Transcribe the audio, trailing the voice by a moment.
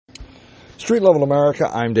Street Level America,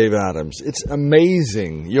 I'm Dave Adams. It's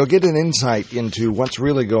amazing. You'll get an insight into what's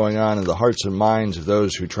really going on in the hearts and minds of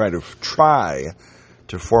those who try to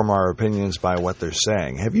form our opinions by what they're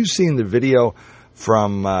saying. Have you seen the video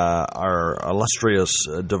from our illustrious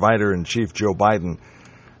divider-in-chief Joe Biden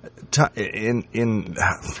in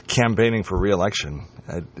campaigning for re-election?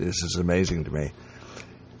 This is amazing to me.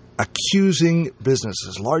 Accusing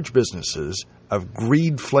businesses, large businesses, of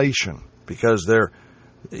greedflation because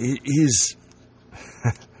he's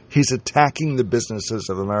attacking the businesses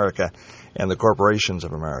of America and the corporations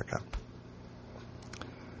of America.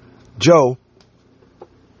 Joe,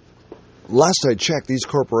 last I checked, these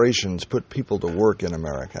corporations put people to work in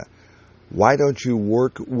America. Why don't you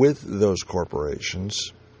work with those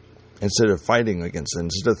corporations instead of fighting against them,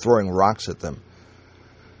 instead of throwing rocks at them,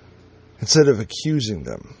 instead of accusing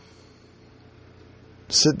them?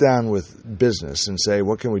 Sit down with business and say,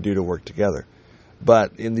 what can we do to work together?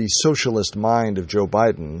 But in the socialist mind of Joe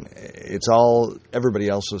Biden, it's all everybody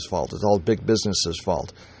else's fault. It's all big business's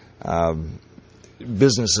fault.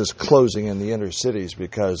 Businesses closing in the inner cities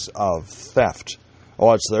because of theft.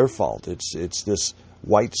 Oh, it's their fault. It's this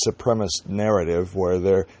white supremacist narrative where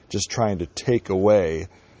they're just trying to take away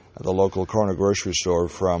the local corner grocery store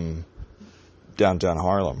from downtown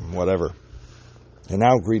Harlem, whatever. And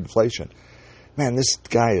now greedflation. Man, this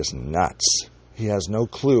guy is nuts. He has no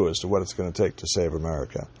clue as to what it's going to take to save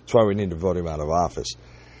America. That's why we need to vote him out of office.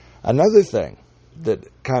 Another thing that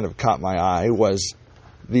kind of caught my eye was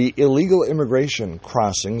the illegal immigration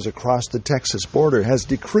crossings across the Texas border has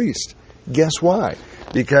decreased. Guess why?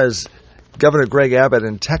 Because Governor Greg Abbott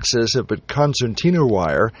in Texas have put concertina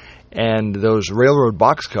wire and those railroad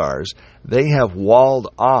boxcars, they have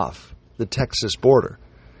walled off the Texas border.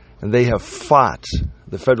 And they have fought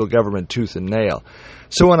the federal government tooth and nail.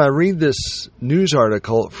 So when I read this news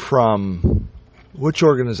article from, which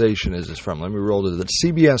organization is this from? Let me roll to the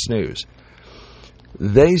CBS News.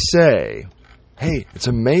 They say, hey, it's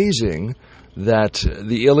amazing that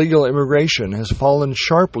the illegal immigration has fallen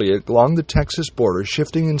sharply along the Texas border,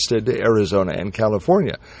 shifting instead to Arizona and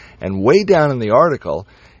California. And way down in the article,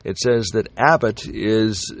 it says that Abbott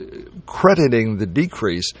is crediting the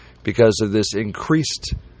decrease because of this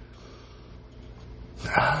increased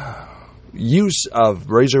use of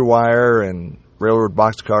razor wire and railroad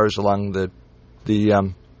boxcars along the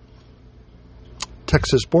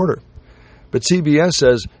Texas border. But CBS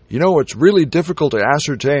says, it's really difficult to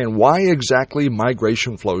ascertain why exactly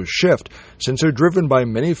migration flows shift, since they're driven by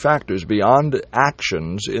many factors beyond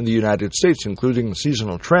actions in the United States, including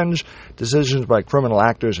seasonal trends, decisions by criminal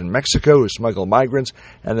actors in Mexico who smuggle migrants,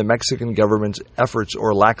 and the Mexican government's efforts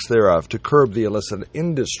or lacks thereof to curb the illicit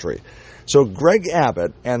industry. So Greg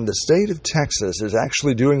Abbott and the state of Texas is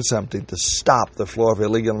actually doing something to stop the flow of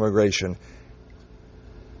illegal immigration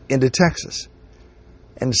into Texas.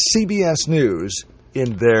 And CBS News,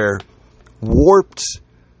 in their warped,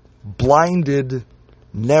 blinded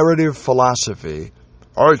narrative philosophy,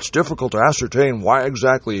 it's difficult to ascertain why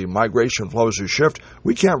exactly migration flows are shift.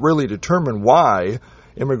 We can't really determine why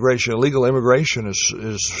illegal immigration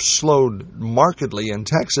is slowed markedly in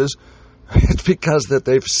Texas. It's because that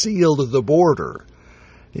they've sealed the border.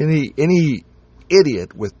 Any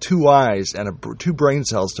idiot with two eyes and two brain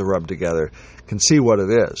cells to rub together can see what it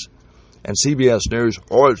is. And CBS News,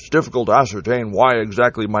 it's difficult to ascertain why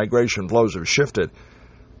exactly migration flows have shifted.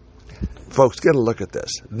 Folks, get a look at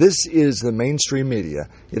this. This is the mainstream media.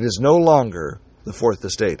 It is no longer the Fourth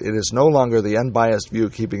Estate. It is no longer the unbiased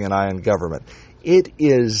view keeping an eye on government. It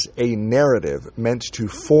is a narrative meant to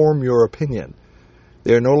form your opinion.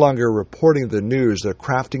 They are no longer reporting the news. They're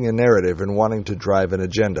crafting a narrative and wanting to drive an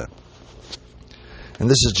agenda. And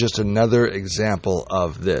this is just another example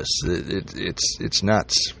of this. It's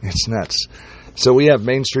nuts. It's nuts. So we have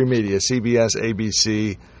mainstream media, CBS,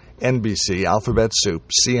 ABC, NBC, Alphabet Soup,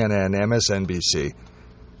 CNN, MSNBC,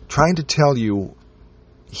 trying to tell you,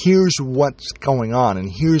 here's what's going on, and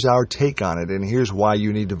here's our take on it, and here's why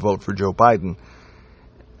you need to vote for Joe Biden.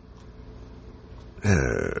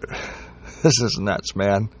 This is nuts,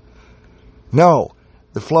 man. No,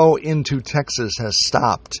 the flow into Texas has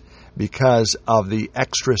stopped because of the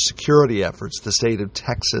extra security efforts the state of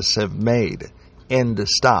Texas have made. End of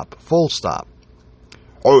stop. Full stop.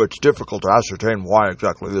 It's difficult to ascertain why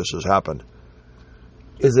exactly this has happened.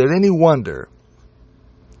 Is it any wonder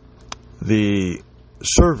the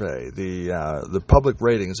survey, the public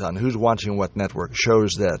ratings on who's watching what network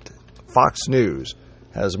shows that Fox News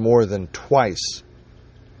has more than twice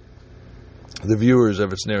the viewers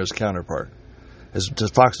of its nearest counterpart?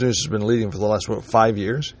 Fox News has been leading for the last, 5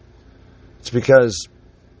 years? It's because,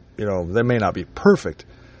 they may not be perfect,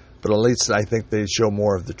 But at least I think they show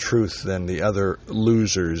more of the truth than the other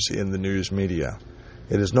losers in the news media.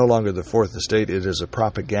 It is no longer the fourth estate. It is a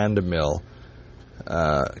propaganda mill,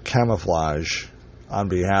 camouflage on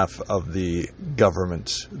behalf of the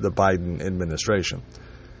government, the Biden administration.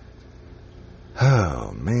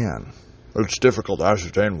 Oh, man. It's difficult to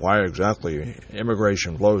ascertain why exactly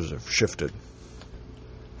immigration flows have shifted.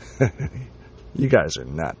 You guys are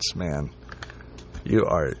nuts, man. You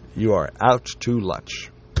are out to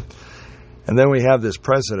lunch. And then we have this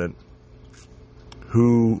president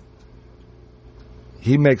who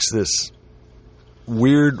he makes this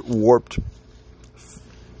weird, warped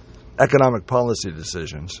economic policy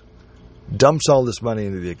decisions, dumps all this money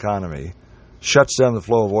into the economy, shuts down the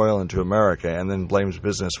flow of oil into America, and then blames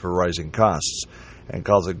business for rising costs and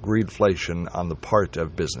calls it greedflation on the part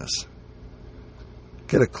of business.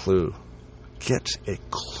 Get a clue. Get a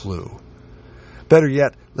clue. Better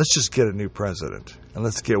yet, let's just get a new president, and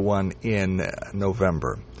let's get one in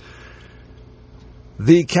November.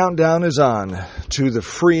 The countdown is on to the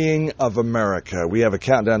freeing of America. We have a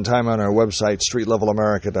countdown time on our website,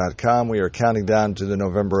 streetlevelamerica.com. We are counting down to the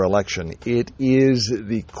November election. It is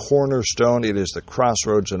the cornerstone. It is the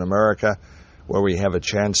crossroads in America where we have a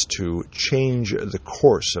chance to change the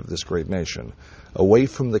course of this great nation away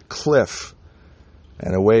from the cliff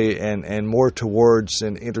and away and more towards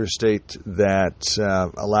an interstate that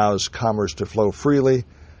allows commerce to flow freely,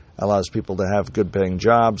 allows people to have good-paying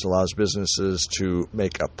jobs, allows businesses to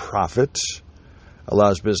make a profit,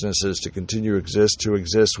 allows businesses to continue to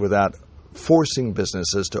exist without forcing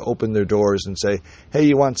businesses to open their doors and say, hey,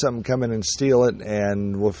 you want something, come in and steal it,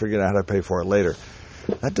 and we'll figure out how to pay for it later.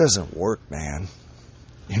 That doesn't work, man.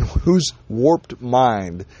 Whose warped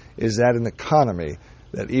mind is that an economy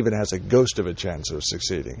that even has a ghost of a chance of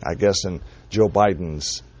succeeding? I guess in Joe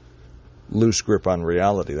Biden's loose grip on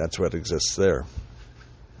reality, that's what exists there.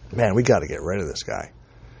 Man, we got to get rid of this guy.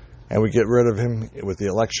 And we get rid of him with the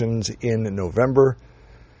elections in November.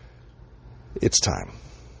 It's time.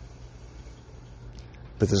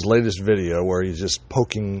 But this latest video where he's just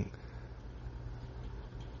poking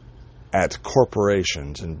at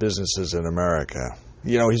corporations and businesses in America.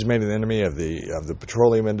 He's made an enemy of the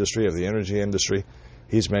petroleum industry, of the energy industry.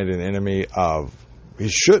 He's made an enemy of...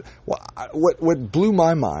 What blew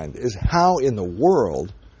my mind is how in the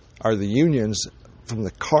world are the unions from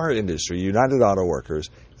the car industry, United Auto Workers,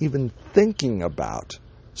 even thinking about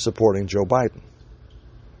supporting Joe Biden?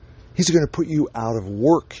 He's going to put you out of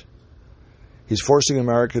work. He's forcing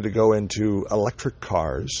America to go into electric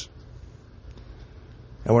cars,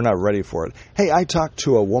 and we're not ready for it. Hey, I talked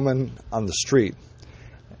to a woman on the street,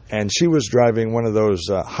 and she was driving one of those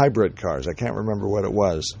hybrid cars. I can't remember what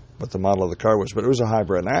the model of the car was, but it was a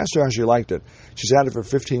hybrid. And I asked her how she liked it. She's had it for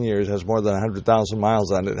 15 years, has more than 100,000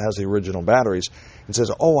 miles on it, has the original batteries, and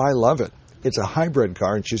says, oh, I love it. It's a hybrid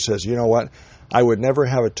car. And she says, you know what? I would never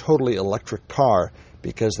have a totally electric car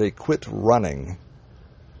because they quit running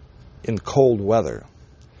in cold weather.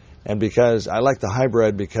 And because I like the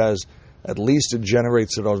hybrid because at least it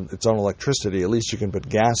generates its own electricity. At least you can put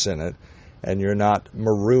gas in it, and you're not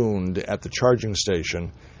marooned at the charging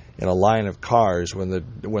station in a line of cars when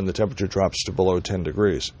the temperature drops to below 10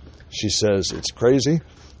 degrees. She says it's crazy,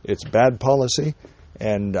 it's bad policy,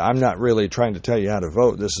 and I'm not really trying to tell you how to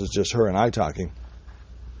vote. This is just her and I talking.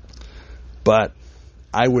 But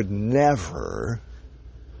I would never,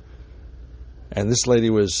 and this lady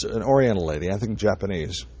was an Oriental lady, I think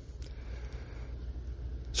Japanese,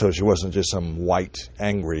 so she wasn't just some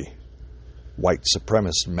angry, white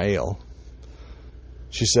supremacist male.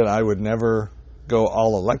 She said, I would never go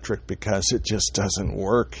all electric because it just doesn't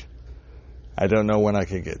work. I don't know when I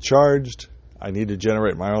can get charged. I need to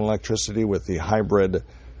generate my own electricity with the hybrid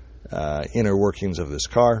inner workings of this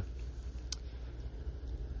car.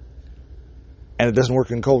 And it doesn't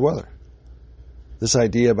work in cold weather. This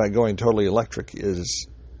idea about going totally electric is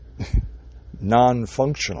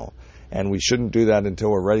non-functional. And we shouldn't do that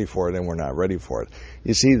until we're ready for it, and we're not ready for it.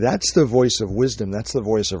 You see, that's the voice of wisdom. That's the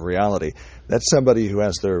voice of reality. That's somebody who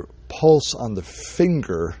has their pulse on the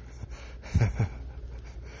finger.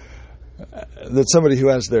 That's somebody who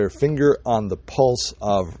has their finger on the pulse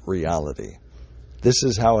of reality. This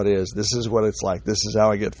is how it is. This is what it's like. This is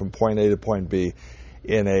how I get from point A to point B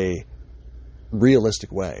in a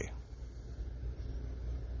realistic way.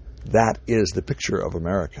 That is the picture of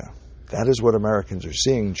America. That is what Americans are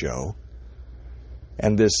seeing, Joe.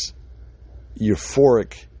 And this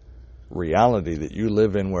euphoric reality that you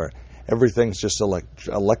live in where everything's just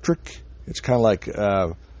electric. It's kind of like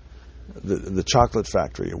the chocolate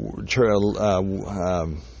factory.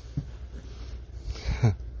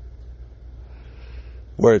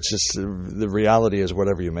 where it's just the reality is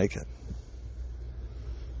whatever you make it.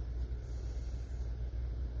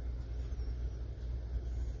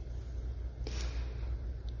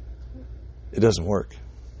 It doesn't work.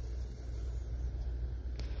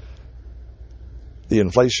 The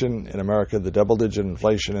inflation in America, the double-digit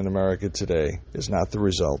inflation in America today, is not the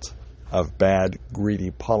result of bad,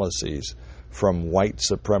 greedy policies from white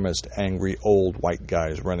supremacist, angry, old white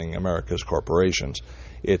guys running America's corporations.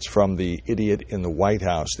 It's from the idiot in the White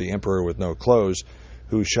House, the emperor with no clothes,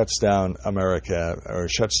 who shuts down America, or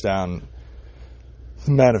shuts down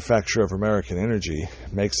the manufacture of American energy,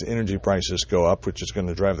 makes the energy prices go up, which is going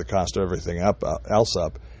to drive the cost of everything else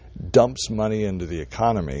up, dumps money into the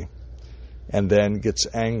economy, and then gets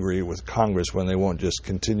angry with Congress when they won't just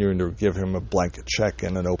continue to give him a blanket check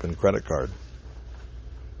and an open credit card.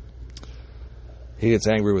 He gets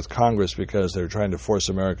angry with Congress because they're trying to force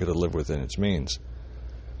America to live within its means.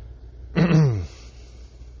 The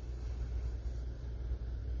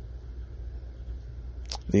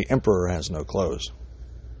emperor has no clothes.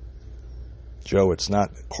 Joe, it's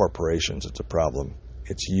not corporations it's a problem.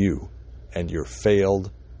 It's you and your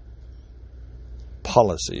failed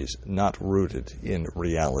policies not rooted in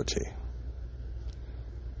reality.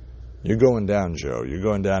 You're going down, Joe. You're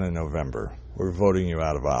going down in November. We're voting you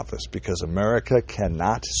out of office because America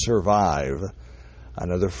cannot survive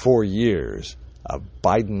another 4 years of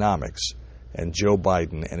Bidenomics and Joe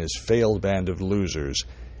Biden and his failed band of losers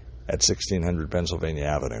at 1600 Pennsylvania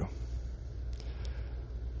Avenue.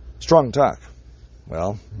 Strong talk.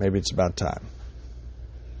 Well, maybe it's about time.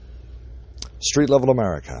 Street Level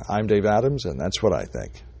America. I'm Dave Adams, and that's what I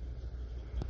think.